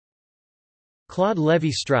Claude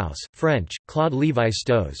Lévi-Strauss, French, Claude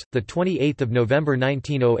Lévi-Strauss, the 28th of November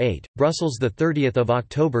 1908, Brussels the 30th of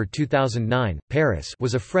October 2009, Paris,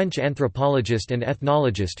 was a French anthropologist and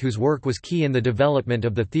ethnologist whose work was key in the development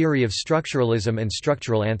of the theory of structuralism and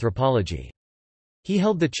structural anthropology. He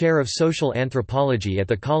held the chair of social anthropology at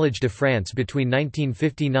the Collège de France between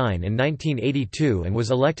 1959 and 1982 and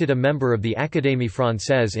was elected a member of the Académie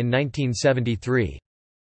Française in 1973.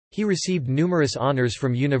 He received numerous honors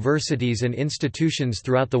from universities and institutions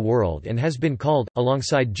throughout the world and has been called,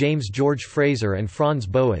 alongside James George Fraser and Franz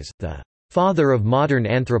Boas, the father of modern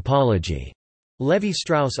anthropology.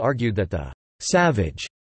 Lévi-Strauss argued that the savage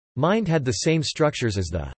mind had the same structures as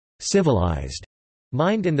the civilized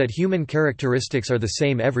mind and that human characteristics are the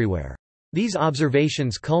same everywhere. These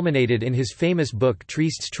observations culminated in his famous book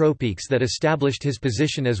Tristes Tropiques that established his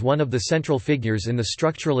position as one of the central figures in the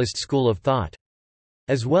structuralist school of thought.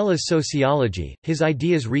 As well as sociology, his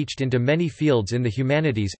ideas reached into many fields in the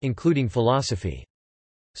humanities, including philosophy.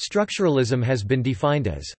 Structuralism has been defined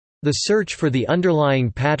as the search for the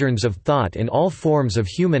underlying patterns of thought in all forms of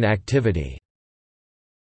human activity.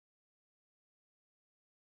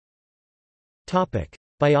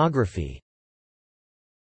 Biography.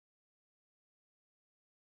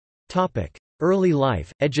 Early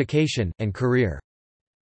life, education, and career.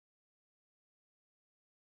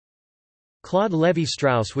 Claude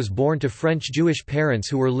Lévi-Strauss was born to French Jewish parents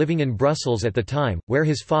who were living in Brussels at the time, where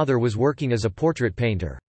his father was working as a portrait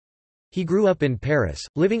painter. He grew up in Paris,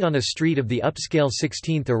 living on a street of the upscale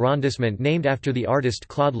 16th arrondissement named after the artist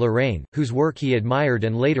Claude Lorraine, whose work he admired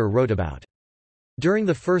and later wrote about. During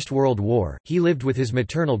the First World War, he lived with his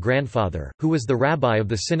maternal grandfather, who was the rabbi of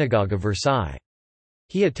the Synagogue of Versailles.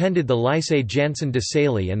 He attended the Lycée Janson de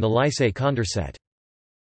Sailly and the Lycée Condorcet.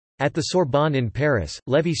 At the Sorbonne in Paris,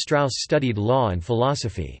 Lévi-Strauss studied law and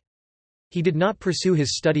philosophy. He did not pursue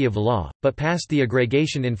his study of law, but passed the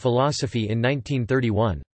agrégation in philosophy in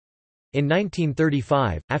 1931. In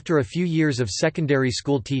 1935, after a few years of secondary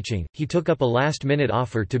school teaching, he took up a last-minute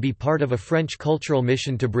offer to be part of a French cultural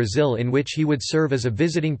mission to Brazil in which he would serve as a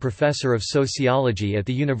visiting professor of sociology at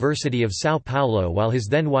the University of São Paulo while his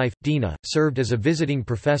then-wife, Dina, served as a visiting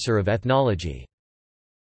professor of ethnology.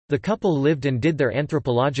 The couple lived and did their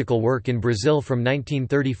anthropological work in Brazil from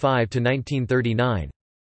 1935 to 1939.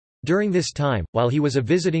 During this time, while he was a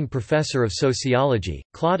visiting professor of sociology,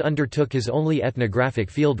 Claude undertook his only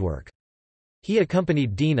ethnographic fieldwork. He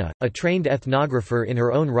accompanied Dina, a trained ethnographer in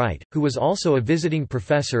her own right, who was also a visiting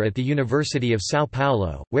professor at the University of São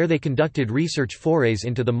Paulo, where they conducted research forays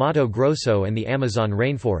into the Mato Grosso and the Amazon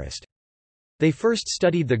rainforest. They first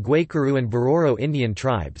studied the Guaycurú and Bororo Indian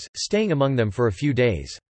tribes, staying among them for a few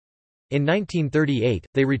days. In 1938,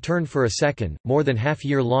 they returned for a second, more than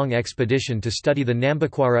half-year-long expedition to study the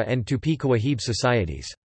Nambiquara and Tupi-Coahibe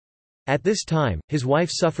societies. At this time, his wife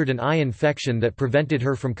suffered an eye infection that prevented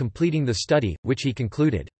her from completing the study, which he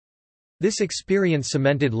concluded. This experience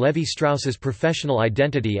cemented Lévi-Strauss's professional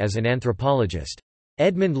identity as an anthropologist.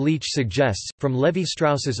 Edmund Leach suggests, from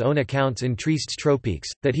Lévi-Strauss's own accounts in Tristes Tropiques,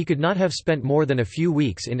 that he could not have spent more than a few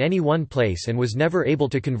weeks in any one place and was never able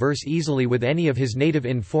to converse easily with any of his native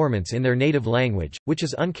informants in their native language, which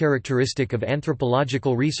is uncharacteristic of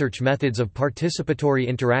anthropological research methods of participatory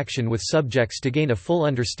interaction with subjects to gain a full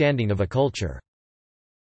understanding of a culture.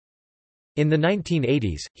 In the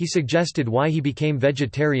 1980s, he suggested why he became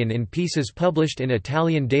vegetarian in pieces published in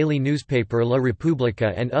Italian daily newspaper La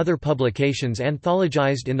Repubblica and other publications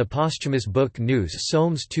anthologized in the posthumous book Nous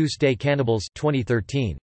sommes tous des cannibales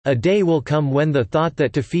 2013. A day will come when the thought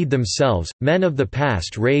that to feed themselves, men of the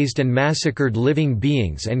past raised and massacred living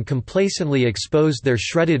beings and complacently exposed their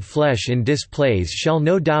shredded flesh in displays shall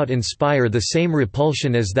no doubt inspire the same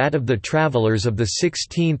repulsion as that of the travelers of the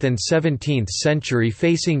 16th and 17th century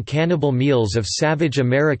facing cannibal meals of savage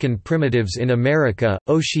American primitives in America,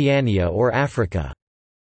 Oceania or Africa.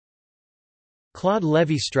 Claude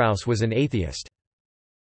Lévi-Strauss was an atheist.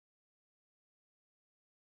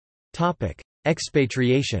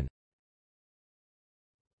 Expatriation.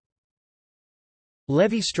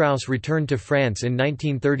 Lévi-Strauss returned to France in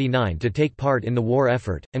 1939 to take part in the war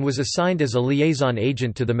effort, and was assigned as a liaison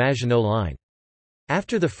agent to the Maginot Line.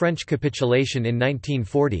 After the French capitulation in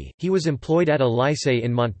 1940, he was employed at a lycée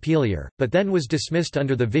in Montpellier, but then was dismissed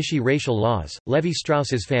under the Vichy racial laws.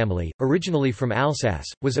 Lévi-Strauss's family, originally from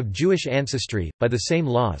Alsace, was of Jewish ancestry. By the same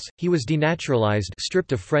laws, he was denaturalized,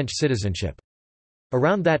 stripped of French citizenship.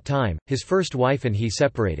 Around that time, his first wife and he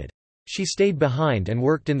separated. She stayed behind and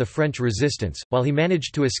worked in the French resistance, while he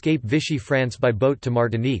managed to escape Vichy France by boat to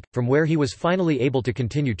Martinique, from where he was finally able to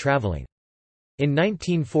continue traveling. In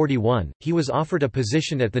 1941, he was offered a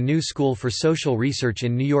position at the New School for Social Research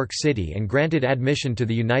in New York City and granted admission to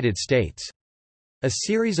the United States. A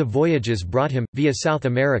series of voyages brought him, via South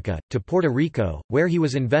America, to Puerto Rico, where he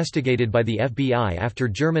was investigated by the FBI after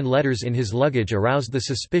German letters in his luggage aroused the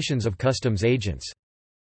suspicions of customs agents.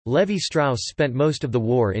 Lévi-Strauss spent most of the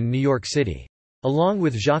war in New York City. Along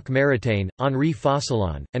with Jacques Maritain, Henri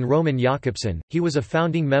Fauchelon, and Roman Jakobson, he was a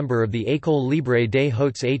founding member of the École Libre des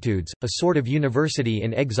Hautes Études, a sort of university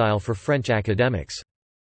in exile for French academics.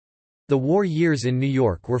 The war years in New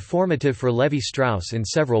York were formative for Lévi-Strauss in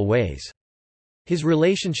several ways. His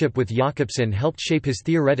relationship with Jakobson helped shape his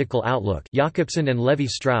theoretical outlook. Jakobson and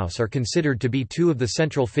Lévi-Strauss are considered to be two of the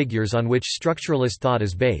central figures on which structuralist thought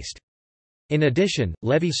is based. In addition,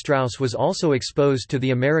 Lévi-Strauss was also exposed to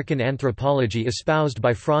the American anthropology espoused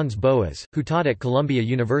by Franz Boas, who taught at Columbia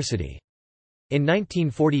University. In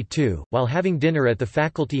 1942, while having dinner at the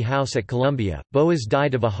faculty house at Columbia, Boas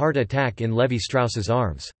died of a heart attack in Lévi-Strauss's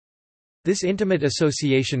arms. This intimate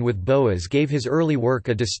association with Boas gave his early work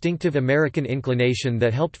a distinctive American inclination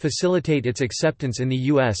that helped facilitate its acceptance in the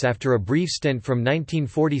U.S. After a brief stint from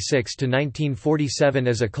 1946 to 1947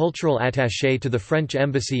 as a cultural attaché to the French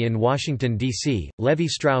Embassy in Washington, D.C.,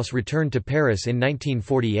 Lévi-Strauss returned to Paris in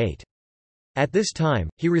 1948. At this time,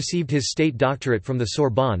 he received his state doctorate from the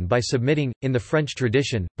Sorbonne by submitting, in the French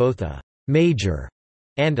tradition, both a «major»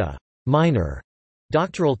 and a «minor»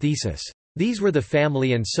 doctoral thesis. These were the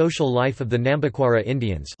family and social life of the Nambikwara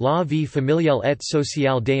Indians, La vie familiale et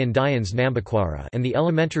sociale des Indiens Nambikwara, and the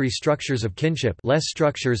elementary structures of kinship, les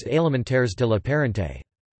structures élémentaires de la parenté.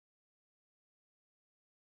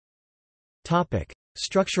 Topic: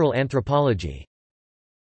 Structural anthropology.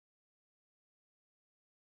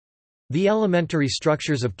 The Elementary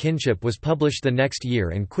Structures of Kinship was published the next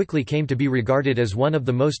year and quickly came to be regarded as one of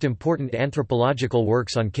the most important anthropological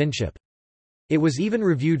works on kinship. It was even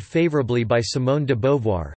reviewed favorably by Simone de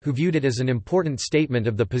Beauvoir, who viewed it as an important statement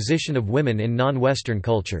of the position of women in non-Western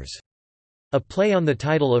cultures. A play on the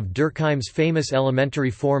title of Durkheim's famous Elementary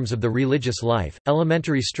Forms of the Religious Life,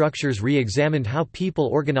 Elementary Structures re-examined how people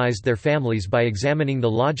organized their families by examining the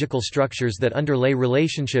logical structures that underlay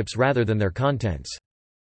relationships rather than their contents.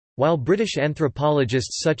 While British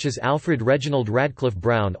anthropologists such as Alfred Reginald Radcliffe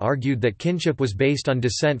Brown argued that kinship was based on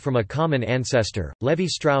descent from a common ancestor,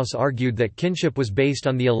 Lévi-Strauss argued that kinship was based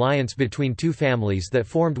on the alliance between two families that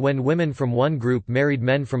formed when women from one group married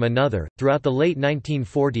men from another. Throughout the late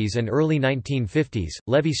 1940s and early 1950s,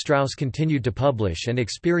 Lévi-Strauss continued to publish and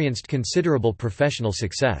experienced considerable professional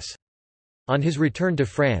success. On his return to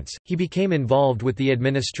France, he became involved with the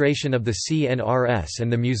administration of the CNRS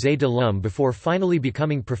and the Musée de l'Homme before finally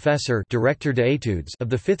becoming professor directeur d'études of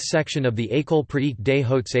the fifth section of the École pratique des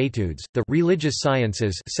hautes études, the religious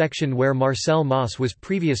sciences section where Marcel Mauss was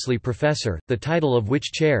previously professor, the title of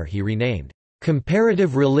which chair he renamed,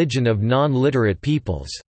 "Comparative Religion of Non-Literate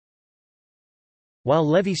Peoples." While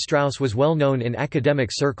Lévi-Strauss was well known in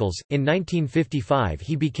academic circles, in 1955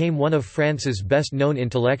 he became one of France's best-known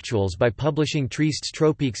intellectuals by publishing Tristes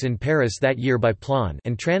tropiques in Paris that year by Plon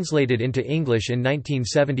and translated into English in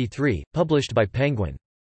 1973, published by Penguin.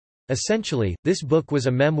 Essentially, this book was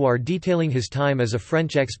a memoir detailing his time as a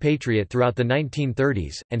French expatriate throughout the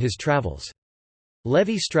 1930s, and his travels.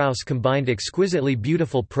 Lévi-Strauss combined exquisitely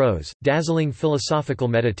beautiful prose, dazzling philosophical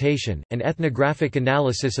meditation, and ethnographic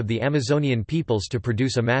analysis of the Amazonian peoples to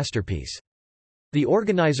produce a masterpiece. The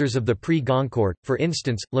organizers of the Prix Goncourt, for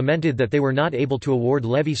instance, lamented that they were not able to award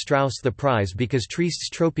Lévi-Strauss the prize because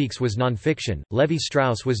Tristes tropiques was non-fiction.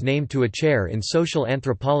 Lévi-Strauss was named to a chair in social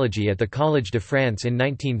anthropology at the Collège de France in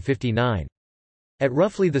 1959. At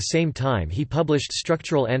roughly the same time he published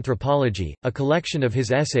Structural Anthropology, a collection of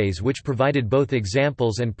his essays which provided both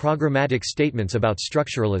examples and programmatic statements about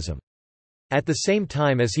structuralism. At the same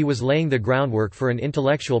time as he was laying the groundwork for an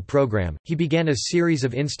intellectual program, he began a series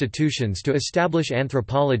of institutions to establish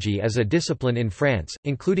anthropology as a discipline in France,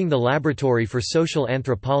 including the Laboratory for Social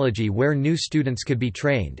Anthropology where new students could be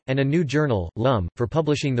trained, and a new journal, L'Homme, for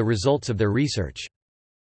publishing the results of their research.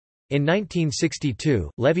 In 1962,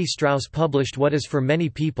 Lévi-Strauss published what is for many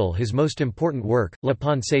people his most important work, La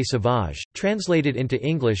Pensée Sauvage, translated into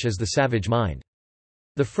English as The Savage Mind.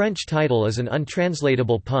 The French title is an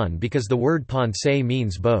untranslatable pun because the word pensée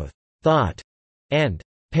means both thought and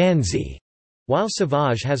pansy, while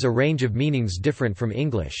sauvage has a range of meanings different from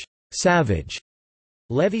English savage.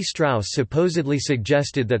 Lévi-Strauss supposedly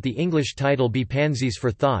suggested that the English title be Pansies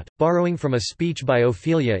for Thought, borrowing from a speech by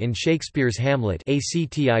Ophelia in Shakespeare's Hamlet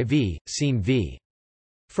activ, scene v.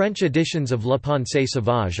 French editions of La Pensée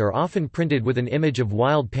Sauvage are often printed with an image of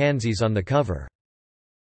wild pansies on the cover.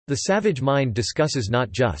 The Savage Mind discusses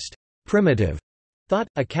not just primitive Thought,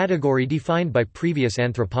 a category defined by previous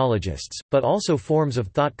anthropologists, but also forms of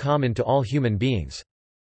thought common to all human beings.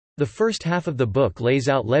 The first half of the book lays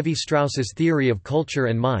out Lévi-Strauss's theory of culture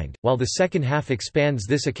and mind, while the second half expands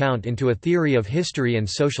this account into a theory of history and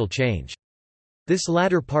social change. This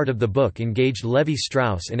latter part of the book engaged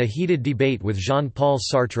Lévi-Strauss in a heated debate with Jean-Paul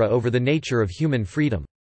Sartre over the nature of human freedom.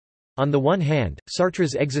 On the one hand,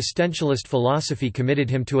 Sartre's existentialist philosophy committed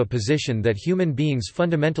him to a position that human beings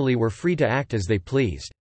fundamentally were free to act as they pleased.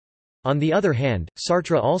 On the other hand,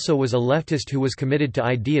 Sartre also was a leftist who was committed to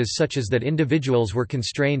ideas such as that individuals were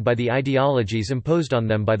constrained by the ideologies imposed on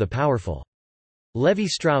them by the powerful.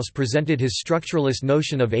 Lévi-Strauss presented his structuralist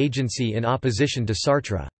notion of agency in opposition to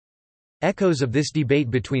Sartre. Echoes of this debate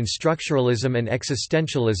between structuralism and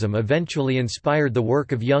existentialism eventually inspired the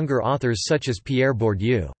work of younger authors such as Pierre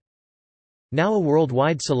Bourdieu. Now a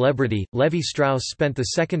worldwide celebrity, Lévi-Strauss spent the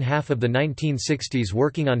second half of the 1960s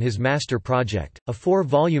working on his master project, a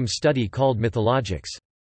 4-volume study called Mythologics.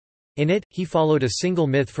 In it, he followed a single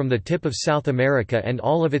myth from the tip of South America and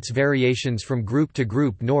all of its variations from group to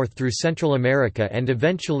group north through Central America and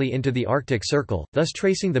eventually into the Arctic Circle, thus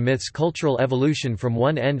tracing the myth's cultural evolution from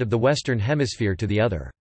one end of the Western Hemisphere to the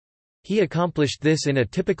other. He accomplished this in a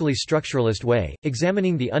typically structuralist way,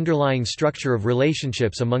 examining the underlying structure of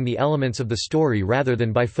relationships among the elements of the story rather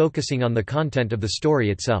than by focusing on the content of the story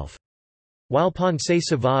itself. While Pensée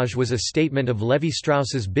sauvage was a statement of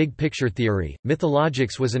Lévi-Strauss's big-picture theory,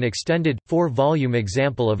 Mythologics was an extended, 4-volume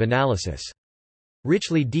example of analysis.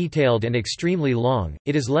 Richly detailed and extremely long,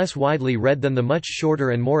 it is less widely read than the much shorter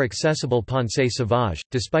and more accessible Pensée sauvage,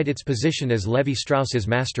 despite its position as Lévi-Strauss's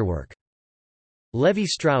masterwork.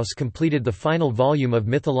 Lévi-Strauss completed the final volume of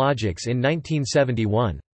Mythologics in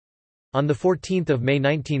 1971. On 14 May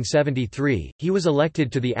 1973, he was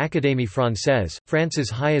elected to the Académie Française, France's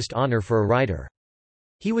highest honor for a writer.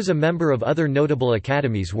 He was a member of other notable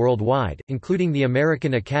academies worldwide, including the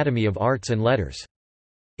American Academy of Arts and Letters.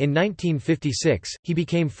 In 1956, he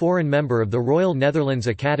became foreign member of the Royal Netherlands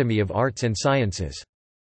Academy of Arts and Sciences.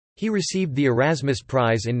 He received the Erasmus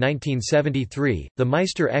Prize in 1973, the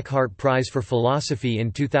Meister Eckhart Prize for Philosophy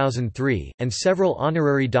in 2003, and several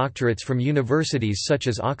honorary doctorates from universities such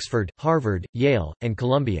as Oxford, Harvard, Yale, and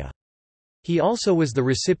Columbia. He also was the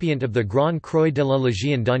recipient of the Grand Croix de la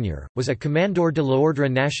Légion d'honneur, was a Commandeur de l'Ordre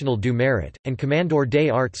National du Mérite, and Commandeur des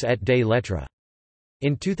Arts et des Lettres.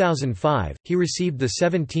 In 2005, he received the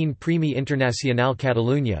 17 Premi Internacional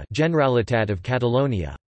Catalunya Generalitat of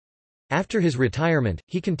Catalonia. After his retirement,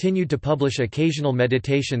 he continued to publish occasional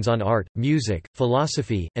meditations on art, music,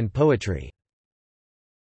 philosophy, and poetry.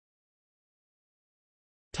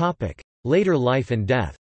 Later life and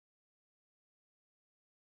death.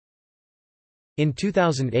 In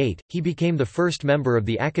 2008, he became the first member of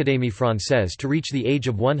the Académie Française to reach the age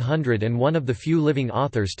of 100 and one of the few living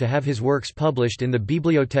authors to have his works published in the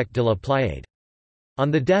Bibliothèque de la Pléiade. On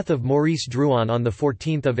the death of Maurice Drouin on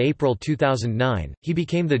 14 April 2009, he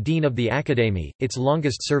became the Dean of the Académie, its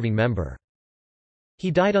longest-serving member. He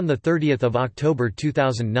died on 30 October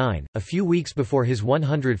 2009, a few weeks before his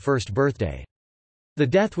 101st birthday. The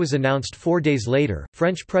death was announced 4 days later.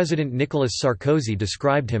 French President Nicolas Sarkozy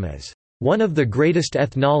described him as one of the greatest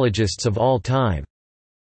ethnologists of all time.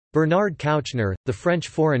 Bernard Kouchner, the French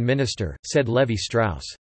foreign minister, said Lévi-Strauss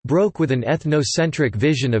broke with an ethnocentric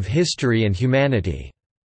vision of history and humanity.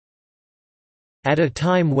 At a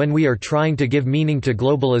time when we are trying to give meaning to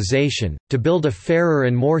globalization, to build a fairer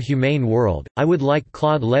and more humane world, I would like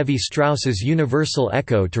Claude Lévi-Strauss's universal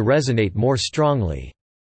echo to resonate more strongly.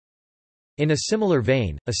 In a similar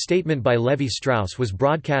vein, a statement by Lévi-Strauss was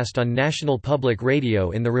broadcast on National Public Radio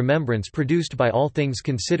in the remembrance produced by All Things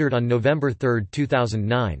Considered on November 3,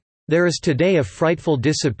 2009. There is today a frightful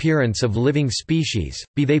disappearance of living species,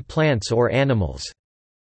 be they plants or animals.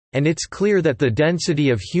 And it's clear that the density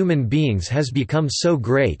of human beings has become so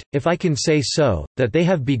great, if I can say so, that they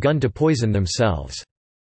have begun to poison themselves.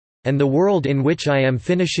 And the world in which I am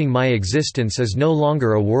finishing my existence is no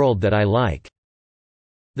longer a world that I like."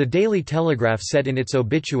 The Daily Telegraph said in its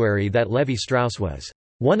obituary that Lévi-Strauss was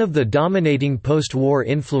one of the dominating post-war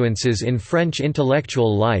influences in French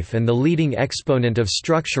intellectual life and the leading exponent of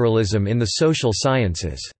structuralism in the social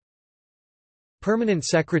sciences. Permanent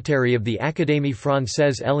secretary of the Académie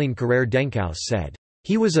Française Hélène Carrère-Denkaus said,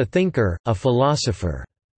 "He was a thinker, a philosopher.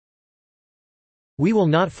 We will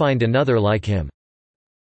not find another like him."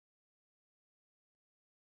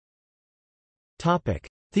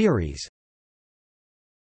 Theories.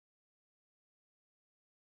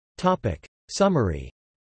 Summary.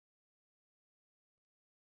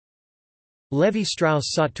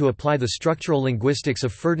 Lévi-Strauss sought to apply the structural linguistics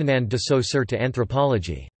of Ferdinand de Saussure to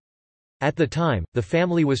anthropology. At the time, the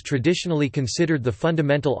family was traditionally considered the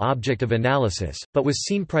fundamental object of analysis, but was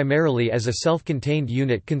seen primarily as a self-contained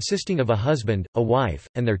unit consisting of a husband, a wife,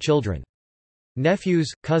 and their children.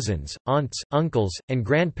 Nephews, cousins, aunts, uncles, and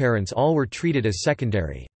grandparents all were treated as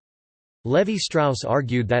secondary. Lévi-Strauss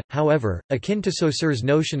argued that, however, akin to Saussure's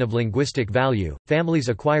notion of linguistic value, families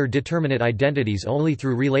acquire determinate identities only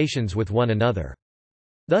through relations with one another.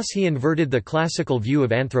 Thus he inverted the classical view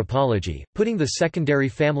of anthropology, putting the secondary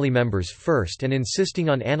family members first and insisting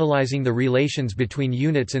on analyzing the relations between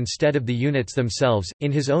units instead of the units themselves. In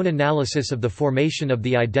his own analysis of the formation of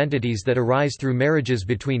the identities that arise through marriages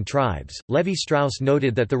between tribes, Lévi-Strauss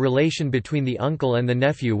noted that the relation between the uncle and the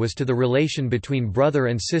nephew was to the relation between brother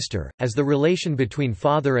and sister, as the relation between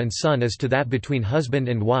father and son is to that between husband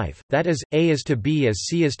and wife, that is, A is to B as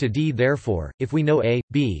C is to D. Therefore, if we know A,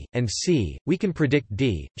 B, and C, we can predict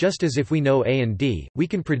D. Just as if we know A and D, we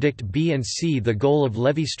can predict B and C. The goal of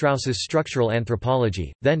Lévi-Strauss's structural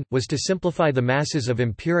anthropology, then, was to simplify the masses of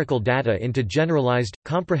empirical data into generalized,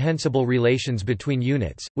 comprehensible relations between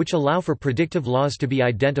units, which allow for predictive laws to be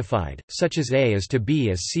identified, such as A is to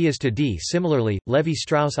B as C is to D. Similarly,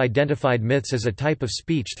 Lévi-Strauss identified myths as a type of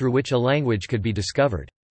speech through which a language could be discovered.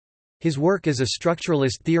 His work is a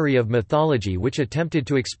structuralist theory of mythology which attempted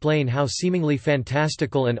to explain how seemingly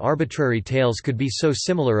fantastical and arbitrary tales could be so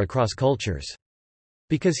similar across cultures.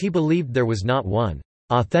 Because he believed there was not one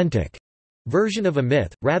authentic version of a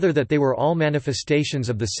myth, rather that they were all manifestations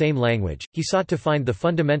of the same language, he sought to find the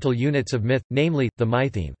fundamental units of myth, namely, the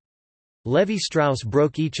mytheme. Lévi-Strauss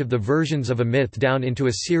broke each of the versions of a myth down into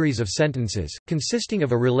a series of sentences, consisting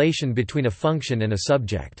of a relation between a function and a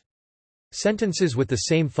subject. Sentences with the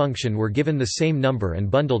same function were given the same number and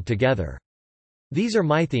bundled together. These are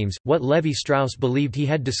mythemes. What Lévi-Strauss believed he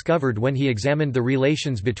had discovered when he examined the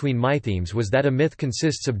relations between mythemes was that a myth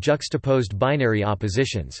consists of juxtaposed binary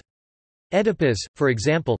oppositions. Oedipus, for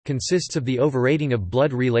example, consists of the overrating of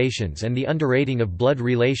blood relations and the underrating of blood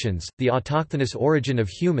relations, the autochthonous origin of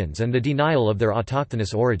humans and the denial of their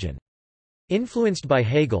autochthonous origin. Influenced by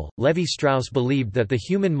Hegel, Lévi-Strauss believed that the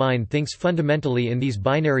human mind thinks fundamentally in these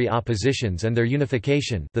binary oppositions and their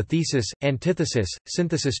unification, the thesis, antithesis,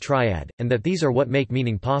 synthesis triad, and that these are what make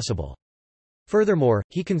meaning possible. Furthermore,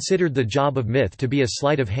 he considered the job of myth to be a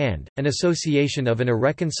sleight of hand, an association of an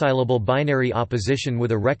irreconcilable binary opposition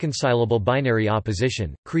with a reconcilable binary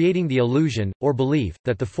opposition, creating the illusion, or belief,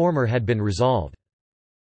 that the former had been resolved.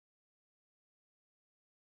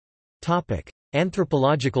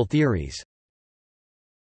 Anthropological theories.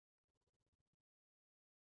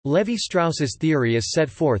 Lévi-Strauss's theory is set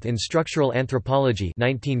forth in Structural Anthropology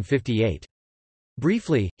 1958.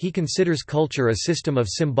 Briefly, he considers culture a system of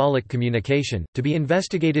symbolic communication, to be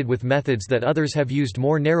investigated with methods that others have used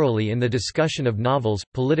more narrowly in the discussion of novels,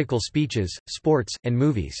 political speeches, sports, and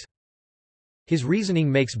movies. His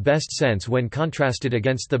reasoning makes best sense when contrasted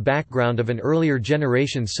against the background of an earlier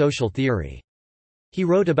generation's social theory. He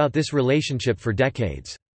wrote about this relationship for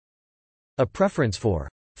decades. A preference for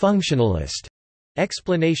functionalist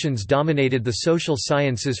explanations dominated the social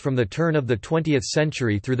sciences from the turn of the 20th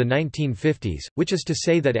century through the 1950s, which is to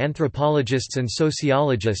say that anthropologists and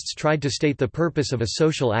sociologists tried to state the purpose of a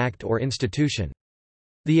social act or institution.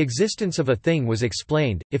 The existence of a thing was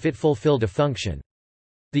explained, if it fulfilled a function.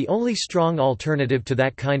 The only strong alternative to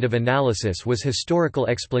that kind of analysis was historical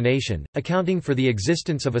explanation, accounting for the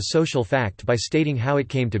existence of a social fact by stating how it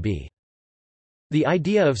came to be. The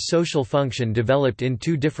idea of social function developed in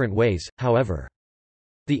two different ways, however.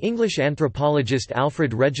 The English anthropologist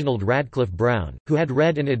Alfred Reginald Radcliffe Brown, who had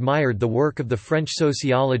read and admired the work of the French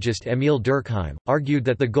sociologist Émile Durkheim, argued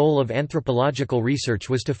that the goal of anthropological research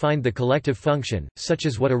was to find the collective function, such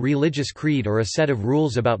as what a religious creed or a set of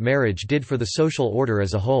rules about marriage did for the social order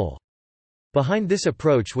as a whole. Behind this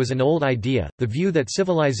approach was an old idea, the view that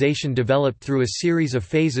civilization developed through a series of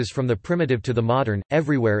phases from the primitive to the modern,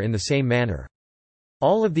 everywhere in the same manner.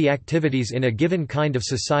 All of the activities in a given kind of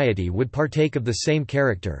society would partake of the same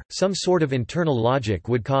character, some sort of internal logic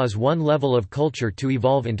would cause one level of culture to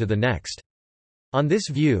evolve into the next. On this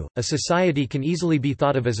view, a society can easily be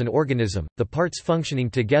thought of as an organism, the parts functioning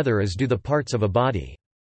together as do the parts of a body.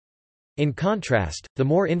 In contrast, the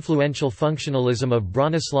more influential functionalism of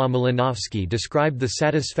Bronislaw Malinowski described the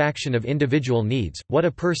satisfaction of individual needs, what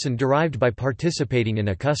a person derived by participating in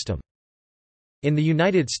a custom. In the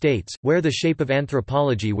United States, where the shape of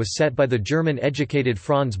anthropology was set by the German-educated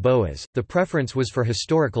Franz Boas, the preference was for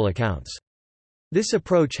historical accounts. This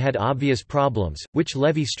approach had obvious problems, which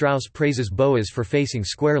Lévi-Strauss praises Boas for facing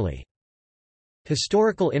squarely.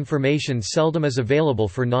 Historical information seldom is available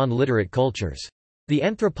for non-literate cultures. The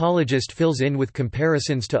anthropologist fills in with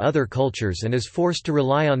comparisons to other cultures and is forced to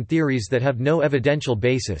rely on theories that have no evidential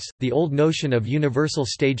basis. The old notion of universal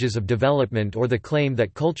stages of development or the claim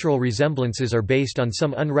that cultural resemblances are based on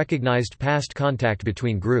some unrecognized past contact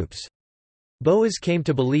between groups. Boas came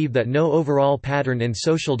to believe that no overall pattern in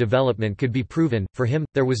social development could be proven. For him,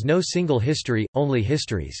 there was no single history, only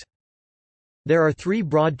histories. There are three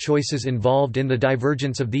broad choices involved in the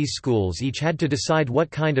divergence of these schools. Each had to decide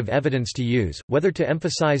what kind of evidence to use, whether to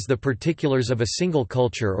emphasize the particulars of a single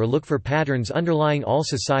culture or look for patterns underlying all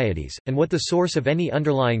societies, and what the source of any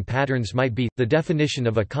underlying patterns might be, the definition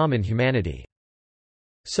of a common humanity.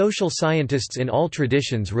 Social scientists in all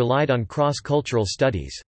traditions relied on cross-cultural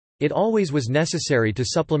studies. It always was necessary to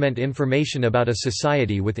supplement information about a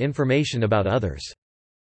society with information about others.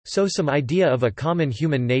 So some idea of a common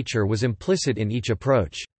human nature was implicit in each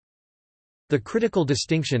approach. The critical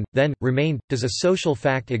distinction, then, remained: does a social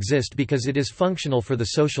fact exist because it is functional for the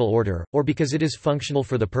social order, or because it is functional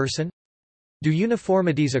for the person? Do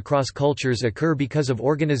uniformities across cultures occur because of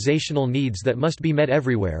organizational needs that must be met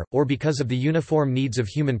everywhere, or because of the uniform needs of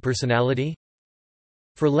human personality?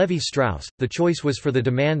 For Lévi-Strauss, the choice was for the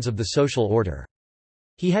demands of the social order.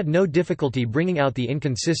 He had no difficulty bringing out the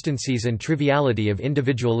inconsistencies and triviality of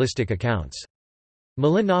individualistic accounts.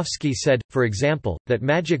 Malinowski said, for example, that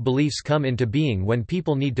magic beliefs come into being when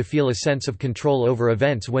people need to feel a sense of control over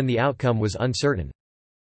events when the outcome was uncertain.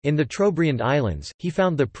 In the Trobriand Islands, he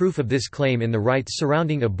found the proof of this claim in the rites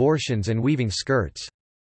surrounding abortions and weaving skirts.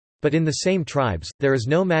 But in the same tribes, there is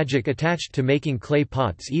no magic attached to making clay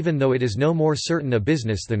pots, even though it is no more certain a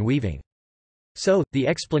business than weaving. So, the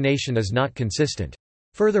explanation is not consistent.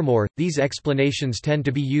 Furthermore, these explanations tend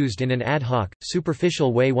to be used in an ad hoc,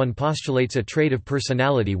 superficial way. One postulates a trait of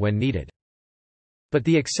personality when needed. But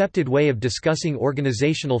the accepted way of discussing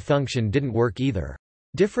organizational function didn't work either.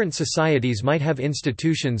 Different societies might have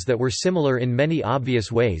institutions that were similar in many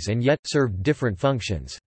obvious ways and yet served different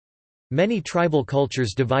functions. Many tribal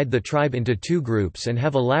cultures divide the tribe into two groups and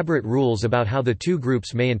have elaborate rules about how the two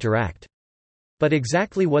groups may interact. But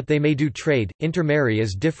exactly what they may do, trade, intermarry,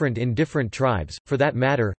 is different in different tribes. For that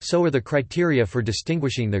matter, so are the criteria for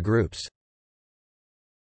distinguishing the groups.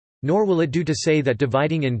 Nor will it do to say that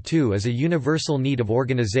dividing in two is a universal need of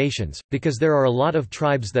organizations, because there are a lot of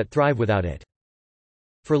tribes that thrive without it.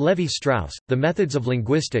 For Lévi-Strauss, the methods of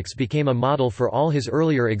linguistics became a model for all his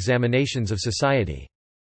earlier examinations of society.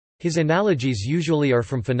 His analogies usually are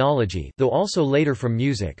from phonology, though also later from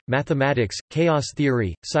music, mathematics, chaos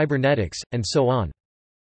theory, cybernetics, and so on.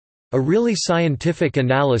 A really scientific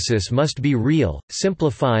analysis must be real,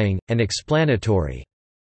 simplifying, and explanatory,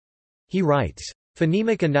 he writes.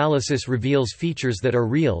 Phonemic analysis reveals features that are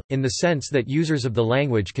real, in the sense that users of the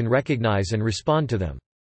language can recognize and respond to them.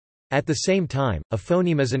 At the same time, a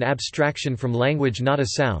phoneme is an abstraction from language, not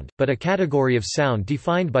a sound, but a category of sound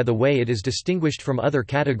defined by the way it is distinguished from other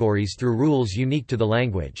categories through rules unique to the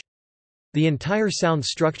language. The entire sound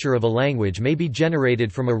structure of a language may be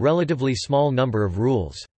generated from a relatively small number of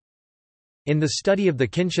rules. In the study of the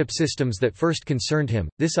kinship systems that first concerned him,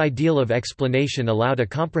 this ideal of explanation allowed a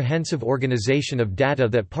comprehensive organization of data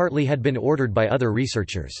that partly had been ordered by other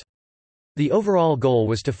researchers. The overall goal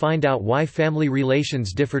was to find out why family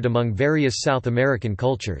relations differed among various South American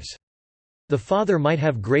cultures. The father might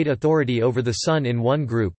have great authority over the son in one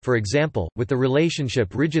group, for example, with the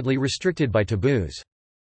relationship rigidly restricted by taboos.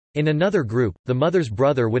 In another group, the mother's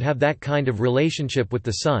brother would have that kind of relationship with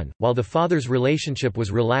the son, while the father's relationship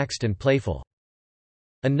was relaxed and playful.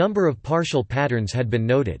 A number of partial patterns had been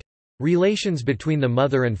noted. Relations between the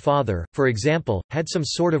mother and father, for example, had some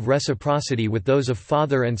sort of reciprocity with those of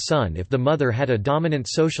father and son. If the mother had a dominant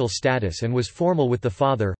social status and was formal with the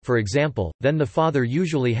father, for example, then the father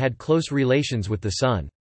usually had close relations with the son.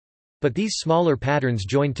 But these smaller patterns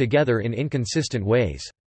joined together in inconsistent ways.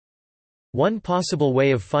 One possible way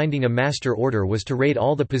of finding a master order was to rate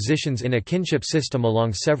all the positions in a kinship system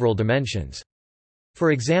along several dimensions.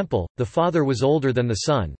 For example, the father was older than the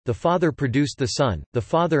son, the father produced the son, the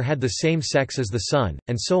father had the same sex as the son,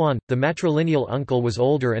 and so on. The matrilineal uncle was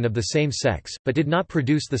older and of the same sex, but did not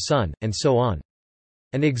produce the son, and so on.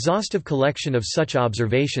 An exhaustive collection of such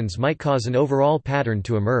observations might cause an overall pattern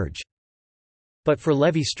to emerge. But for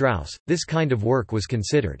Lévi-Strauss, this kind of work was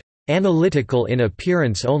considered analytical in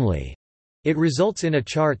appearance only. It results in a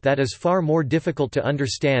chart that is far more difficult to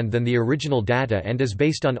understand than the original data and is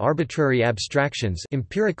based on arbitrary abstractions.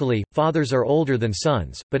 Empirically, fathers are older than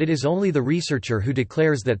sons, but it is only the researcher who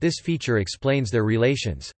declares that this feature explains their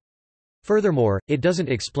relations. Furthermore, it doesn't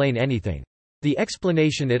explain anything. The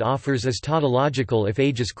explanation it offers is tautological. If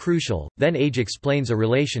age is crucial, then age explains a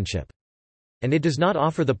relationship. and it does not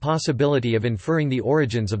offer the possibility of inferring the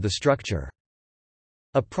origins of the structure.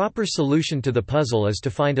 A proper solution to the puzzle is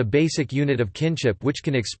to find a basic unit of kinship which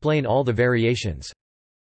can explain all the variations.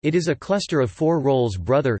 It is a cluster of 4 roles: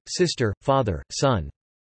 brother, sister, father, son.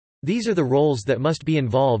 These are the roles that must be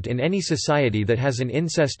involved in any society that has an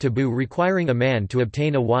incest taboo requiring a man to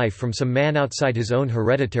obtain a wife from some man outside his own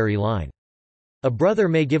hereditary line. A brother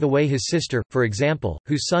may give away his sister, for example,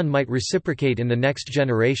 whose son might reciprocate in the next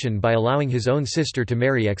generation by allowing his own sister to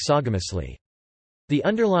marry exogamously. The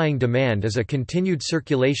underlying demand is a continued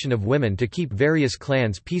circulation of women to keep various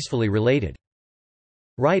clans peacefully related.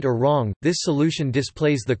 Right or wrong, this solution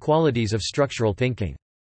displays the qualities of structural thinking.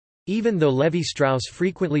 Even though Lévi-Strauss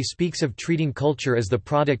frequently speaks of treating culture as the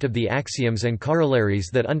product of the axioms and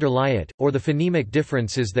corollaries that underlie it, or the phonemic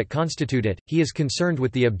differences that constitute it, he is concerned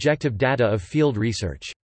with the objective data of field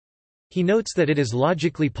research. He notes that it is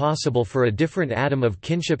logically possible for a different atom of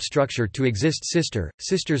kinship structure to exist: sister,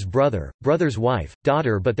 sister's brother, brother's wife,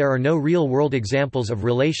 daughter, but there are no real-world examples of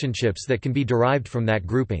relationships that can be derived from that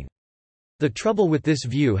grouping. The trouble with this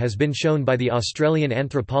view has been shown by the Australian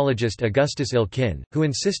anthropologist Augustus Ilkin, who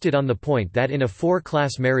insisted on the point that in a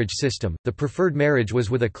 4-class marriage system, the preferred marriage was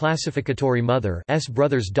with a classificatory mother's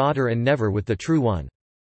brother's daughter and never with the true one.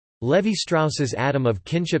 Lévi-Strauss's atom of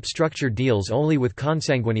kinship structure deals only with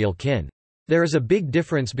consanguineal kin. There is a big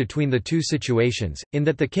difference between the two situations, in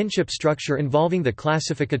that the kinship structure involving the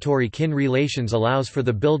classificatory kin relations allows for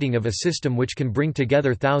the building of a system which can bring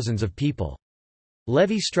together thousands of people.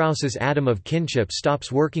 Lévi-Strauss's atom of kinship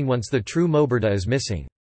stops working once the true moberta is missing.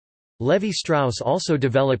 Lévi-Strauss also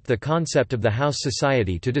developed the concept of the house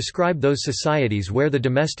society to describe those societies where the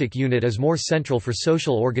domestic unit is more central for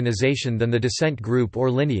social organization than the descent group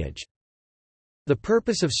or lineage. The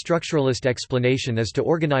purpose of structuralist explanation is to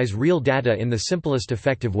organize real data in the simplest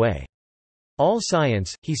effective way. All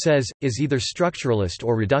science, he says, is either structuralist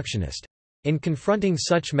or reductionist. In confronting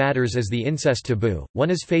such matters as the incest taboo, one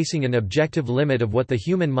is facing an objective limit of what the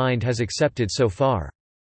human mind has accepted so far.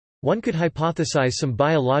 One could hypothesize some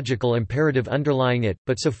biological imperative underlying it,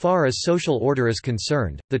 but so far as social order is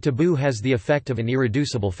concerned, the taboo has the effect of an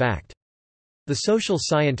irreducible fact. The social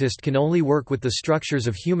scientist can only work with the structures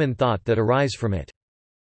of human thought that arise from it.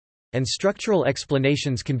 And structural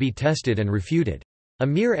explanations can be tested and refuted. A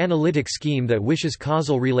mere analytic scheme that wishes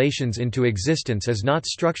causal relations into existence is not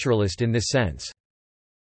structuralist in this sense.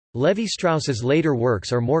 Lévi-Strauss's later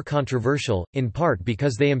works are more controversial, in part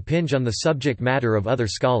because they impinge on the subject matter of other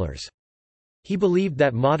scholars. He believed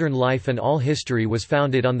that modern life and all history was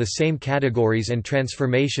founded on the same categories and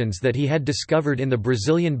transformations that he had discovered in the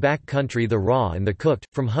Brazilian back country: the raw and the cooked,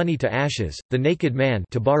 from honey to ashes, the naked man,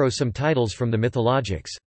 to borrow some titles from the mythologics.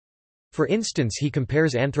 For instance, he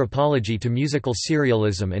compares anthropology to musical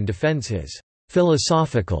serialism and defends his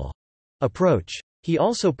philosophical approach. He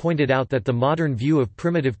also pointed out that the modern view of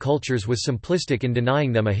primitive cultures was simplistic in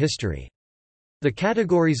denying them a history. The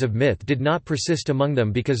categories of myth did not persist among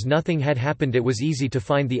them because nothing had happened. It was easy to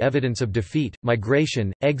find the evidence of defeat,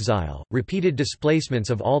 migration, exile, repeated displacements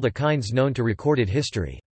of all the kinds known to recorded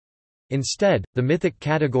history. Instead, the mythic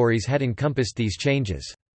categories had encompassed these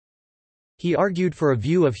changes. He argued for a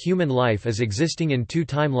view of human life as existing in 2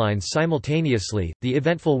 timelines simultaneously, the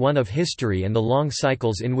eventful one of history and the long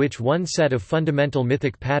cycles in which one set of fundamental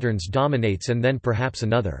mythic patterns dominates and then perhaps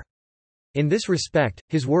another. In this respect,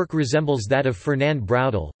 his work resembles that of Fernand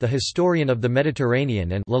Braudel, the historian of the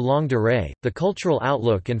Mediterranean, and La Longue Durée, the cultural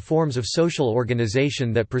outlook and forms of social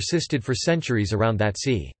organization that persisted for centuries around that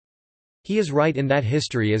sea. He is right in that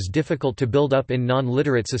history is difficult to build up in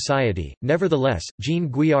non-literate society. Nevertheless,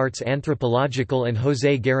 Jean Guillart's anthropological and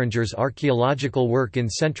José Guéringer's archaeological work in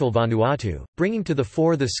central Vanuatu, bringing to the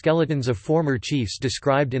fore the skeletons of former chiefs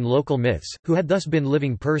described in local myths, who had thus been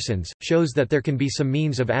living persons, shows that there can be some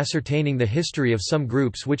means of ascertaining the history of some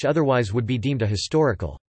groups which otherwise would be deemed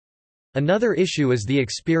ahistorical. Another issue is the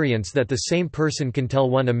experience that the same person can tell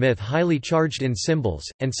one a myth highly charged in symbols,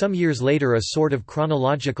 and some years later a sort of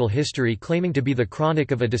chronological history claiming to be the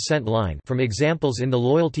chronic of a descent line, from examples in the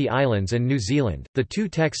Loyalty Islands and New Zealand, the two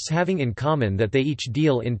texts having in common that they each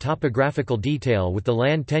deal in topographical detail with the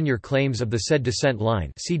land tenure claims of the said descent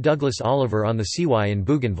line. See Douglas Oliver on the Siwai in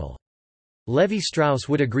Bougainville. Lévi-Strauss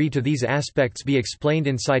would agree to these aspects be explained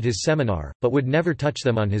inside his seminar, but would never touch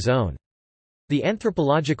them on his own. The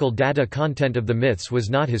anthropological data content of the myths was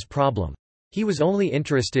not his problem. He was only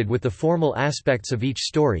interested with the formal aspects of each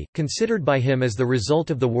story, considered by him as the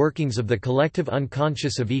result of the workings of the collective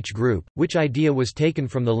unconscious of each group, which idea was taken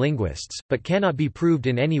from the linguists, but cannot be proved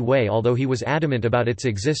in any way, although he was adamant about its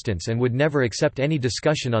existence and would never accept any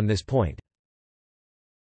discussion on this point.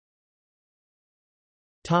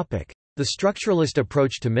 The structuralist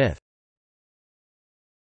approach to myth.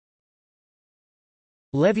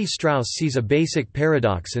 Lévi-Strauss sees a basic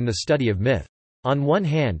paradox in the study of myth. On one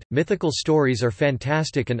hand, mythical stories are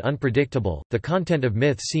fantastic and unpredictable, the content of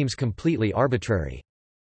myth seems completely arbitrary.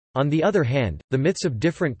 On the other hand, the myths of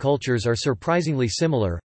different cultures are surprisingly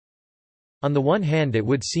similar. On the one hand, it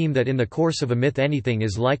would seem that in the course of a myth anything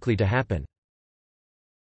is likely to happen.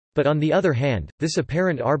 But on the other hand, this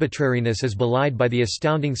apparent arbitrariness is belied by the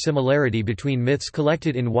astounding similarity between myths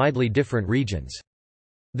collected in widely different regions.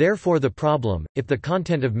 Therefore the problem, if the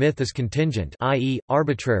content of myth is contingent, i.e.,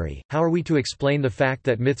 arbitrary, how are we to explain the fact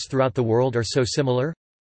that myths throughout the world are so similar?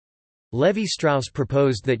 Lévi-Strauss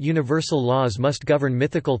proposed that universal laws must govern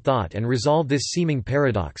mythical thought and resolve this seeming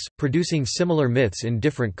paradox, producing similar myths in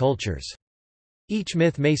different cultures. Each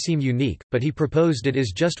myth may seem unique, but he proposed it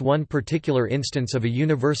is just one particular instance of a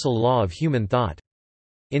universal law of human thought.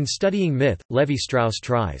 In studying myth, Lévi-Strauss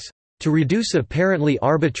tries to reduce apparently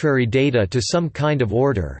arbitrary data to some kind of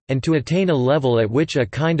order, and to attain a level at which a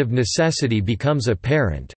kind of necessity becomes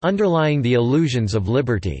apparent, underlying the illusions of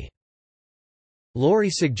liberty. Laurie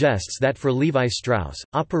suggests that for Lévi-Strauss,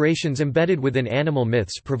 operations embedded within animal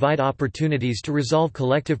myths provide opportunities to resolve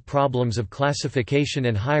collective problems of classification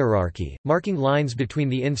and hierarchy, marking lines between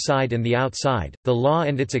the inside and the outside, the law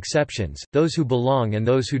and its exceptions, those who belong and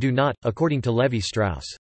those who do not. According to Lévi-Strauss,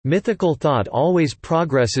 mythical thought always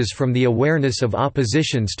progresses from the awareness of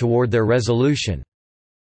oppositions toward their resolution.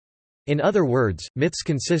 In other words, myths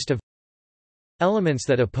consist of elements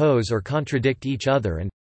that oppose or contradict each other and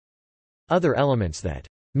other elements that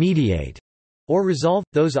mediate or resolve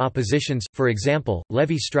those oppositions. For example,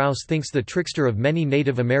 Lévi-Strauss thinks the trickster of many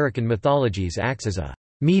Native American mythologies acts as a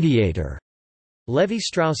mediator.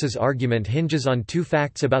 Lévi-Strauss's argument hinges on two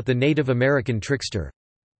facts about the Native American trickster.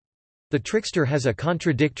 The trickster has a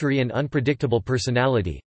contradictory and unpredictable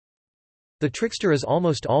personality. The trickster is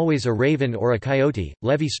almost always a raven or a coyote.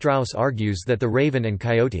 Lévi-Strauss argues that the raven and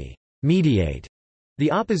coyote mediate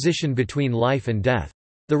the opposition between life and death.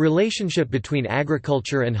 The relationship between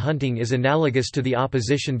agriculture and hunting is analogous to the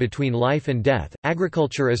opposition between life and death.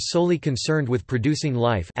 Agriculture is solely concerned with producing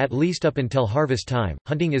life, at least up until harvest time.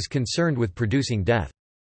 Hunting is concerned with producing death.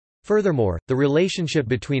 Furthermore, the relationship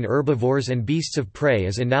between herbivores and beasts of prey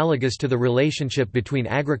is analogous to the relationship between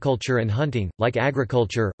agriculture and hunting. Like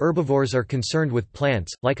agriculture, herbivores are concerned with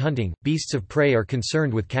plants; like hunting, beasts of prey are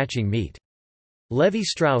concerned with catching meat.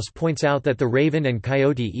 Lévi-Strauss points out that the raven and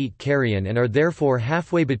coyote eat carrion and are therefore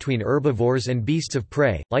halfway between herbivores and beasts of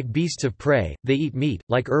prey. Like beasts of prey, they eat meat;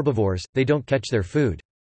 like herbivores, they don't catch their food.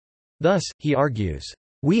 Thus, he argues,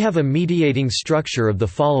 "We have a mediating structure of the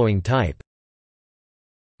following type."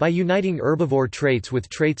 By uniting herbivore traits with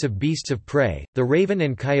traits of beasts of prey, the raven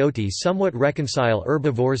and coyote somewhat reconcile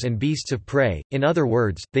herbivores and beasts of prey. In other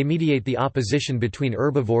words, they mediate the opposition between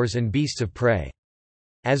herbivores and beasts of prey.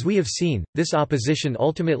 As we have seen, this opposition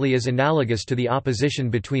ultimately is analogous to the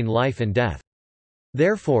opposition between life and death.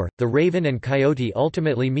 Therefore, the raven and coyote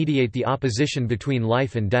ultimately mediate the opposition between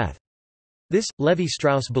life and death. This,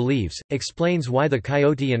 Lévi-Strauss believes, explains why the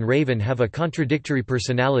coyote and raven have a contradictory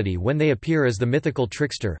personality when they appear as the mythical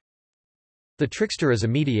trickster. The trickster is a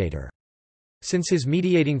mediator. Since his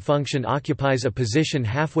mediating function occupies a position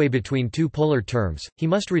halfway between two polar terms, he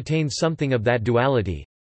must retain something of that duality,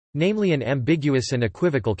 namely an ambiguous and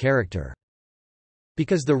equivocal character.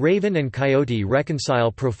 Because the raven and coyote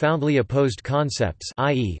reconcile profoundly opposed concepts,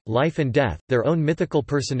 i.e., life and death, their own mythical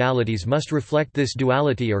personalities must reflect this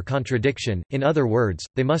duality or contradiction. In other words,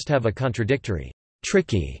 they must have a contradictory,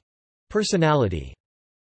 tricky personality.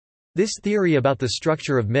 This theory about the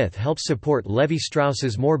structure of myth helps support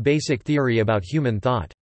Lévi-Strauss's more basic theory about human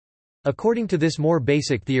thought. According to this more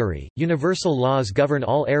basic theory, universal laws govern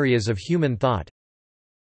all areas of human thought.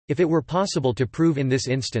 If it were possible to prove in this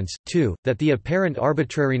instance, too, that the apparent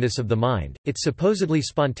arbitrariness of the mind, its supposedly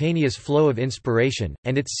spontaneous flow of inspiration,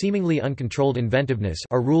 and its seemingly uncontrolled inventiveness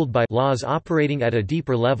are ruled by laws operating at a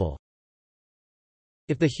deeper level.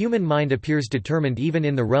 If the human mind appears determined even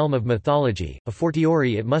in the realm of mythology, a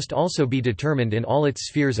fortiori it must also be determined in all its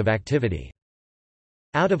spheres of activity.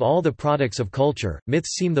 Out of all the products of culture,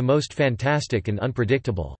 myths seem the most fantastic and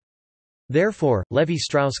unpredictable. Therefore,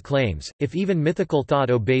 Lévi-Strauss claims, if even mythical thought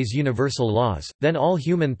obeys universal laws, then all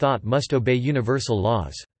human thought must obey universal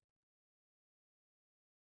laws.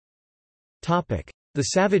 The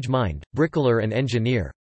savage mind, bricklayer and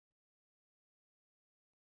engineer.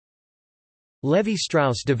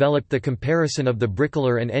 Lévi-Strauss developed the comparison of the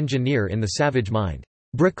bricklayer and engineer in The Savage Mind.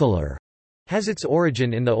 Bricklayer has its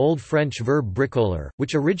origin in the Old French verb bricoler,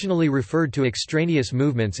 which originally referred to extraneous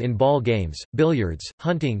movements in ball games, billiards,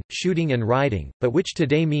 hunting, shooting and riding, but which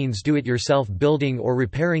today means do-it-yourself building or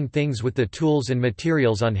repairing things with the tools and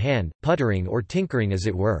materials on hand, puttering or tinkering as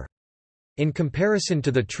it were. In comparison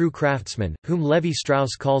to the true craftsman, whom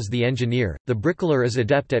Lévi-Strauss calls the engineer, the bricoler is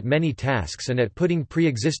adept at many tasks and at putting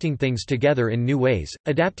pre-existing things together in new ways,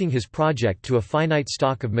 adapting his project to a finite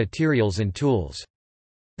stock of materials and tools.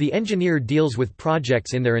 The engineer deals with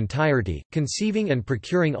projects in their entirety, conceiving and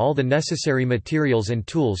procuring all the necessary materials and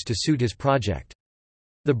tools to suit his project.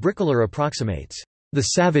 The bricoler approximates the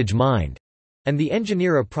savage mind, and the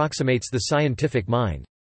engineer approximates the scientific mind.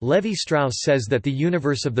 Lévi-Strauss says that the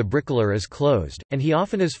universe of the bricoler is closed, and he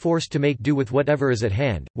often is forced to make do with whatever is at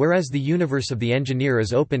hand, whereas the universe of the engineer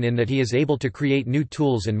is open in that he is able to create new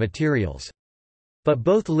tools and materials. But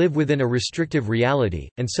both live within a restrictive reality,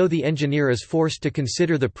 and so the engineer is forced to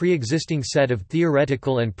consider the pre-existing set of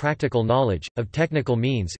theoretical and practical knowledge, of technical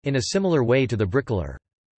means, in a similar way to the bricoler.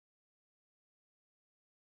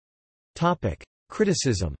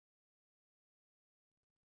 Criticism.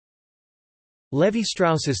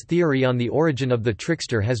 Lévi-Strauss's theory on the origin of the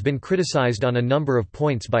trickster has been criticized on a number of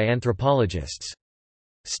points by anthropologists.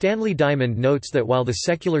 Stanley Diamond notes that while the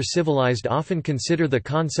secular civilized often consider the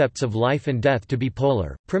concepts of life and death to be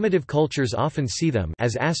polar, primitive cultures often see them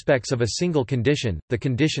as aspects of a single condition, the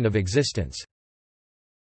condition of existence.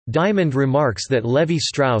 Diamond remarks that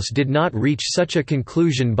Lévi-Strauss did not reach such a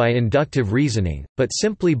conclusion by inductive reasoning, but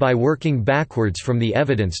simply by working backwards from the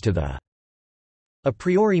evidence to the a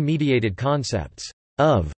priori mediated concepts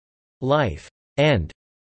of life and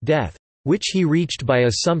death, which he reached by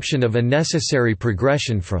assumption of a necessary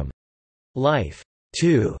progression from life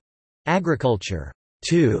to agriculture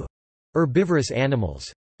to herbivorous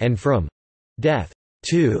animals, and from death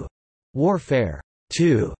to warfare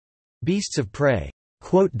to beasts of prey.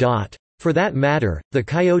 For that matter, the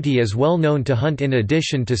coyote is well known to hunt in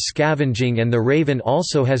addition to scavenging, and the raven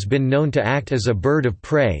also has been known to act as a bird of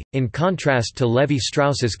prey, in contrast to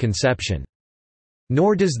Lévi-Strauss's conception.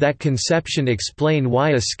 Nor does that conception explain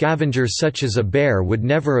why a scavenger such as a bear would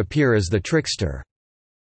never appear as the trickster.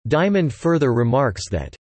 Diamond further remarks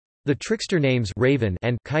that the trickster names raven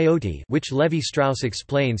and coyote, which Lévi-Strauss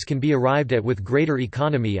explains, can be arrived at with greater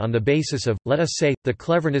economy on the basis of, let us say, the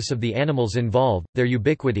cleverness of the animals involved, their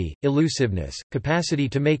ubiquity, elusiveness, capacity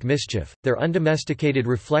to make mischief, their undomesticated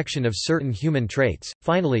reflection of certain human traits.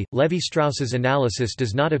 Finally, Lévi-Strauss's analysis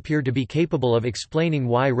does not appear to be capable of explaining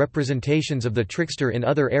why representations of the trickster in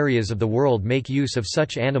other areas of the world make use of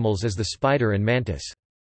such animals as the spider and mantis.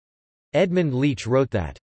 Edmund Leach wrote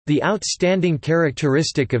that the outstanding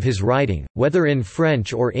characteristic of his writing, whether in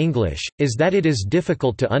French or English, is that it is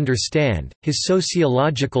difficult to understand. His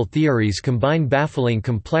sociological theories combine baffling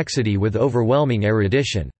complexity with overwhelming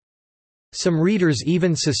erudition. Some readers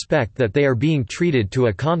even suspect that they are being treated to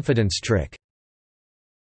a confidence trick.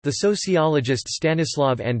 The sociologist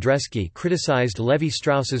Stanislav Andreski criticized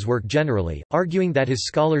Lévi-Strauss's work generally, arguing that his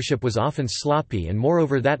scholarship was often sloppy and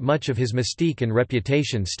moreover that much of his mystique and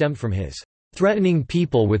reputation stemmed from his threatening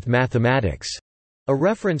people with mathematics, a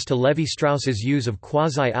reference to Lévi-Strauss's use of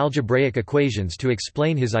quasi-algebraic equations to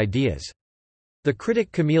explain his ideas. The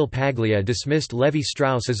critic Camille Paglia dismissed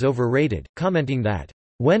Lévi-Strauss as overrated, commenting that,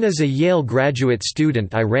 "When as a Yale graduate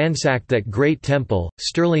student I ransacked that great temple,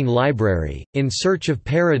 Sterling Library, in search of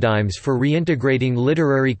paradigms for reintegrating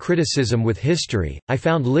literary criticism with history, I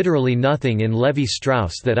found literally nothing in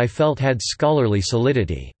Lévi-Strauss that I felt had scholarly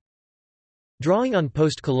solidity." Drawing on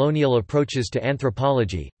post-colonial approaches to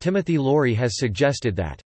anthropology, Timothy Laurie has suggested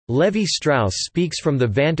that Lévi-Strauss speaks from the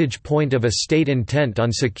vantage point of a state intent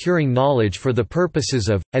on securing knowledge for the purposes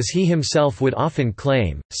of, as he himself would often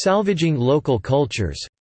claim, salvaging local cultures.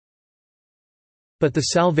 But the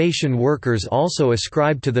salvation workers also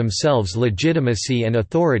ascribe to themselves legitimacy and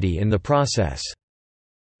authority in the process.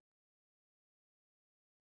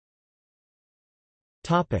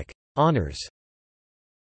 Honors.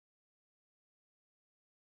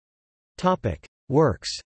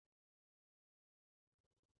 Works.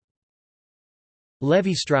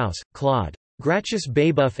 Lévi-Strauss, Claude. Gratius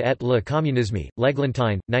Babeuf et le communisme,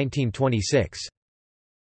 L'Eglantine, 1926.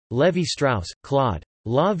 Lévi-Strauss, Claude.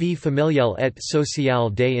 La vie familiale et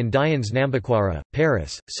sociale des Indiens Nambiquara,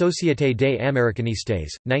 Paris, Société des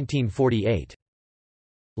Américanistes, 1948.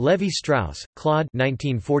 Lévi-Strauss, Claude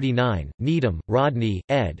 1949, Needham, Rodney,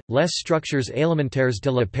 ed., Les structures élémentaires de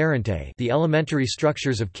la parenté, The Elementary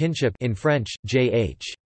Structures of Kinship in French,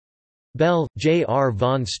 J.H. Bell, J. R.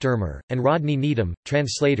 von Sturmer, and Rodney Needham,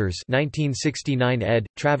 translators 1969 ed.,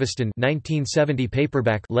 Traviston 1970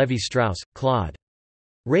 paperback Lévi-Strauss, Claude.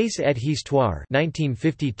 Race et Histoire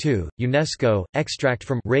 1952, UNESCO, extract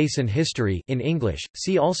from Race and History in English,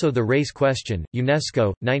 see also The Race Question,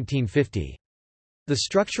 UNESCO, 1950. The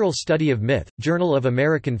Structural Study of Myth, Journal of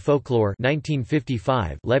American Folklore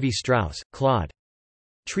 1955, Lévi-Strauss, Claude.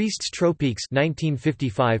 Tristes tropiques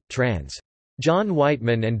 1955, trans. John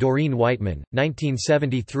Whiteman and Doreen Whiteman,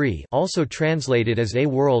 1973, also translated as A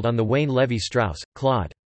World on the Wane. Lévi-Strauss,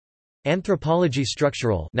 Claude. Anthropologie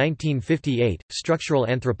structurale 1958, Structural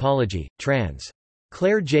Anthropology, trans.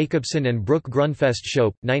 Claire Jacobson and Brooke Grunfest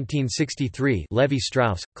Schoep, 1963,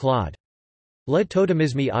 Lévi-Strauss, Claude. Le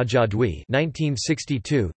totemisme aujourd'hui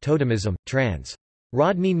 1962, Totemism, trans.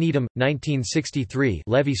 Rodney Needham, 1963,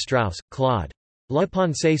 Lévi-Strauss, Claude. La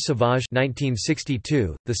pensée sauvage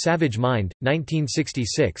 1962, The Savage Mind,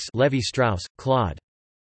 1966, Lévi-Strauss, Claude.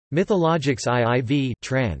 Mythologiques IIV,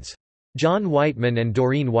 trans. John Whiteman and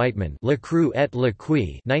Doreen Whiteman, Le Cru et le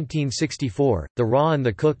Cuit, 1964, The Raw and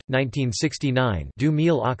the Cooked, 1969, Du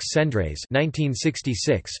Mille aux Cendres,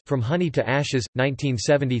 1966, From Honey to Ashes,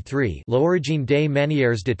 1973, L'origine des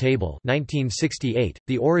manières de table, 1968,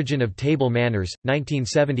 The Origin of Table Manners,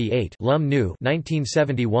 1978, L'Homme Nu,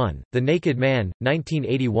 1971, The Naked Man,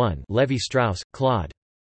 1981, Lévi-Strauss, Claude.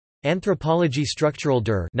 Anthropologie structurale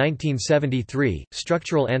der 1973,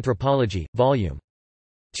 Structural Anthropology, Vol.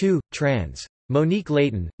 2, trans. Monique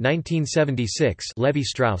Layton, 1976,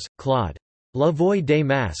 Lévi-Strauss, Claude. La Voix des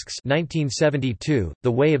Masques 1972,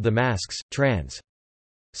 The Way of the Masks, trans.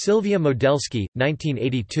 Sylvia Modelsky,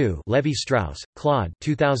 1982, Lévi-Strauss, Claude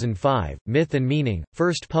 2005, Myth and Meaning,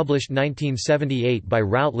 first published 1978 by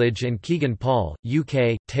Routledge and Kegan Paul,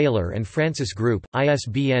 UK, Taylor and Francis Group,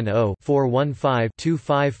 ISBN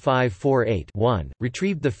 0-415-25548-1,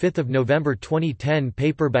 retrieved 5 November 2010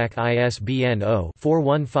 paperback ISBN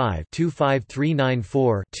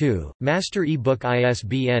 0-415-25394-2, master ebook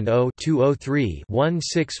ISBN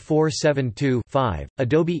 0-203-16472-5,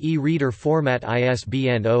 Adobe e-reader format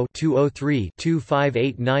ISBN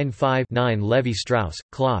 0-203-25895-9 Lévi-Strauss,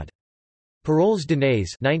 Claude. Paroles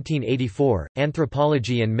Danaises 1984,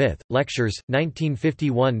 Anthropology and Myth, Lectures,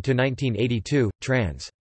 1951–1982, trans.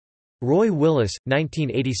 Roy Willis,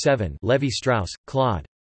 1987, Lévi-Strauss, Claude.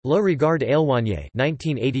 Le Regard éloigné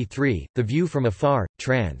 1983, The View from Afar,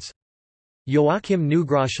 trans. Joachim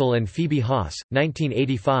Neugroschel and Phoebe Haas,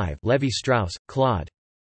 1985, Lévi-Strauss, Claude.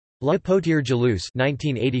 La Potier Jalouse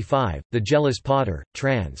 1985, The Jealous Potter,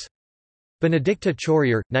 trans. Benedicta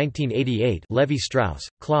Chaurier, 1988, Lévi-Strauss,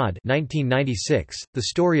 Claude 1996, The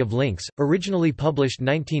Story of Lynx, originally published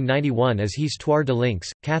 1991 as Histoire de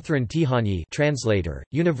Lynx, Catherine Tihany translator,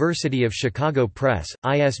 University of Chicago Press,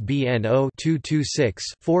 ISBN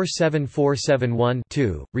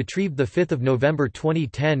 0-226-47471-2, retrieved 5 November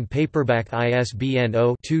 2010 paperback ISBN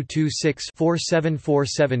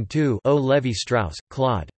 0-226-47472-0 Lévi-Strauss,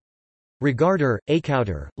 Claude. Regarder,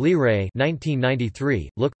 Écouter, Lire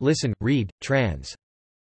 1993, Look, Listen, Read, trans.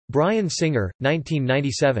 Brian Singer,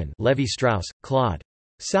 1997, Lévi-Strauss, Claude.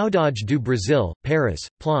 Saudade du Brasil, Paris,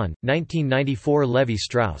 Plon, 1994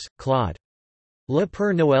 Lévi-Strauss, Claude. Le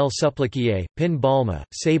Père Noël suppliqué, Pin Balma,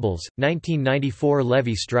 Sables, 1994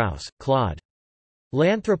 Lévi-Strauss, Claude.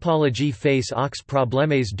 L'anthropologie face aux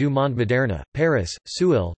problèmes du monde moderne, Paris,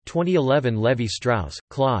 Seuil, 2011 Lévi-Strauss,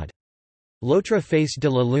 Claude. L'autre face de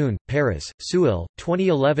la Lune, Paris, Seuil,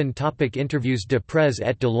 2011 Topic Interviews de Prez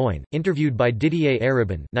et de Loin, interviewed by Didier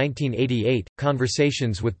Eribon 1988,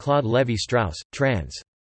 Conversations with Claude Lévi-Strauss, trans.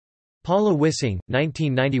 Paula Wissing,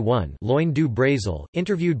 1991 Loin du Brésil,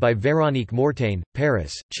 interviewed by Véronique Mortain,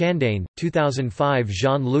 Paris, Chandane, 2005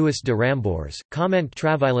 Jean-Louis de Rambours, Comment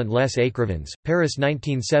travaillant les écrivains, Paris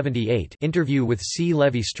 1978 interview with C.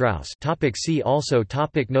 Lévi-Strauss topic See also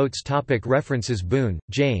topic Notes topic References Boone,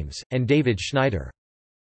 James, and David Schneider.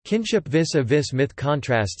 Kinship vis-a-vis myth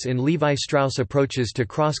contrasts in Levi-Strauss approaches to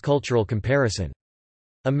cross-cultural comparison.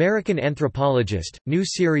 American Anthropologist, New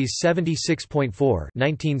Series 76.4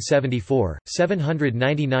 1974,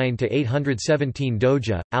 799–817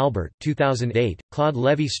 Doja, Albert 2008, Claude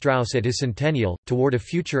Lévi-Strauss at his Centennial, Toward a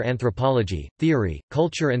Future Anthropology, Theory,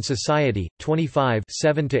 Culture and Society, 25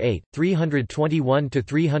 7–8,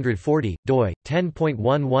 321–340, doi,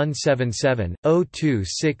 10.1177,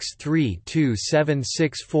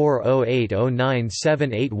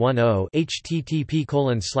 0263276408097810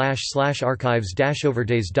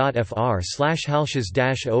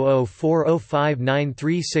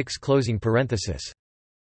 http://archives-overdays.fr/halshes-00405936 closing parenthesis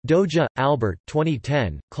Doja, Albert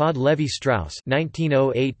 2010, Claude Lévi-Strauss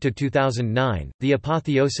 1908–2009, The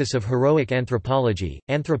Apotheosis of Heroic Anthropology,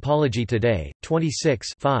 Anthropology Today, 26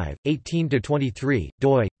 18–23,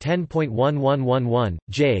 doi, 10.1111,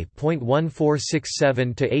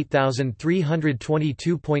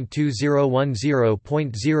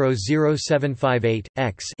 j.1467–8322.2010.00758,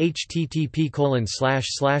 x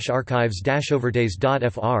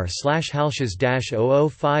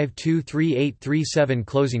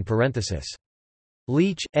http://archives-overdays.fr/halshes-00523837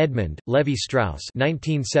 Leach, Edmund, Lévi-Strauss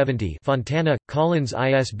 1970, Fontana, Collins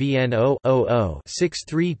ISBN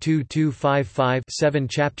 0-00-632255-7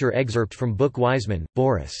 Chapter excerpt from book Wiseman,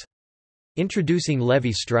 Boris. Introducing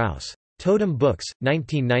Lévi-Strauss. Totem Books,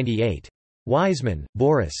 1998. Wiseman,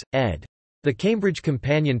 Boris, ed. The Cambridge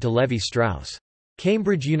Companion to Lévi-Strauss.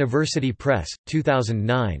 Cambridge University Press,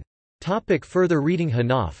 2009. Further reading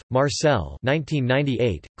Hanoff, Marcel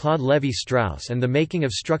 1998, Claude Lévi-Strauss and the Making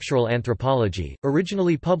of Structural Anthropology,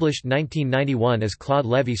 originally published 1991 as Claude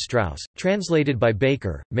Lévi-Strauss, translated by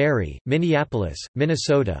Baker, Mary, Minneapolis,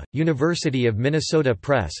 Minnesota, University of Minnesota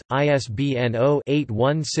Press, ISBN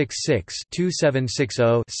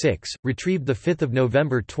 0-8166-2760-6, retrieved 5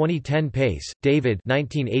 November 2010 Pace, David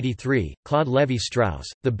 1983, Claude Lévi-Strauss,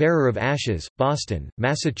 The Bearer of Ashes, Boston,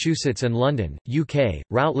 Massachusetts and London, UK,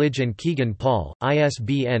 Routledge and Keegan Paul,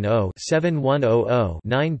 ISBN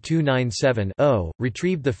 0-7100-9297-0,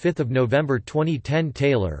 retrieved 5 November 2010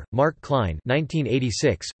 Taylor, Mark Klein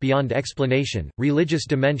 1986, Beyond Explanation, Religious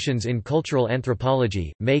Dimensions in Cultural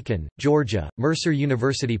Anthropology, Macon, Georgia, Mercer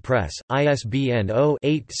University Press, ISBN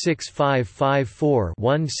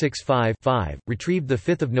 0-86554-165-5, retrieved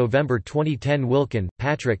 5 November 2010 Wilkin,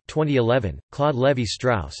 Patrick 2011, Claude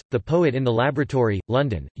Lévi-Strauss, The Poet in the Laboratory,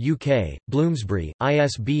 London, UK, Bloomsbury,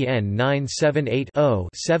 ISBN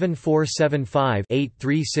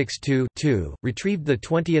 978-0-7475-8362-2, retrieved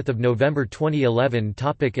 20 November 2011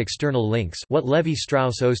 Topic External links What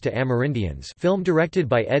Lévi-Strauss owes to Amerindians film directed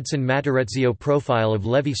by Edson Matarezio Profile of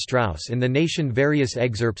Lévi-Strauss in the Nation Various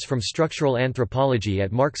excerpts from Structural Anthropology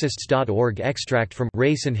at Marxists.org Extract from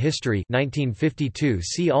Race and History 1952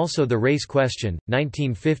 See also The Race Question,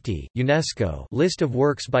 1950, UNESCO List of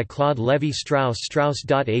works by Claude Lévi-Strauss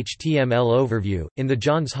Strauss.html Overview, in the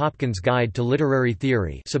Johns Hopkins Guide to Literary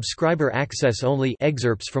Theory subscriber access only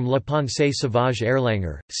excerpts from La Pensée Sauvage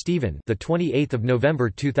Erlanger, Stephen the 28th of November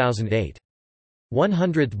 2008.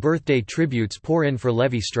 100th birthday tributes pour in for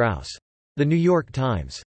Lévi-Strauss. The New York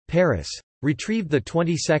Times. Paris. Retrieved the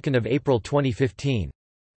 22nd of April 2015.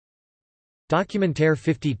 Documentaire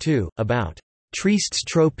 52 about Tristes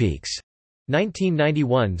tropiques.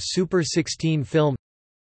 1991 Super 16 film.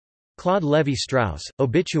 Claude Lévi-Strauss,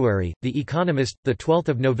 Obituary, The Economist,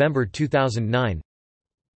 12 November 2009.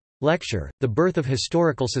 Lecture, The Birth of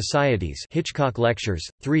Historical Societies Hitchcock Lectures,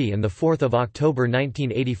 3 and 4 October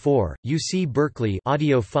 1984, UC Berkeley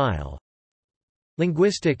audio file.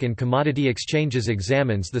 Linguistic and Commodity Exchanges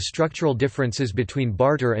examines the structural differences between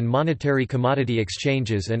barter and monetary commodity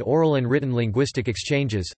exchanges and oral and written linguistic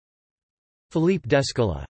exchanges. Philippe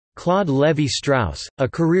Descola, Claude Lévi-Strauss, A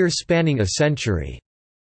Career Spanning a Century.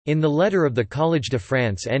 In the Letter of the Collège de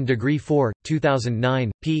France N Degree 4,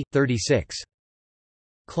 2009, p. 36.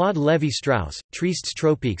 Claude Lévi-Strauss, Tristes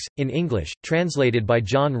tropiques, in English, translated by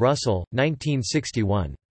John Russell,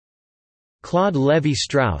 1961. Claude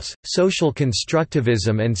Lévi-Strauss, Social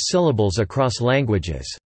Constructivism and Syllables Across Languages.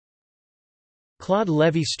 Claude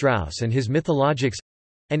Lévi-Strauss and His Mythologics,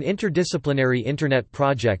 an interdisciplinary Internet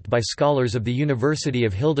project by scholars of the University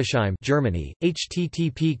of Hildesheim, Germany,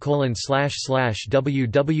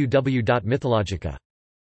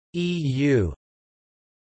 http://www.mythologica.eu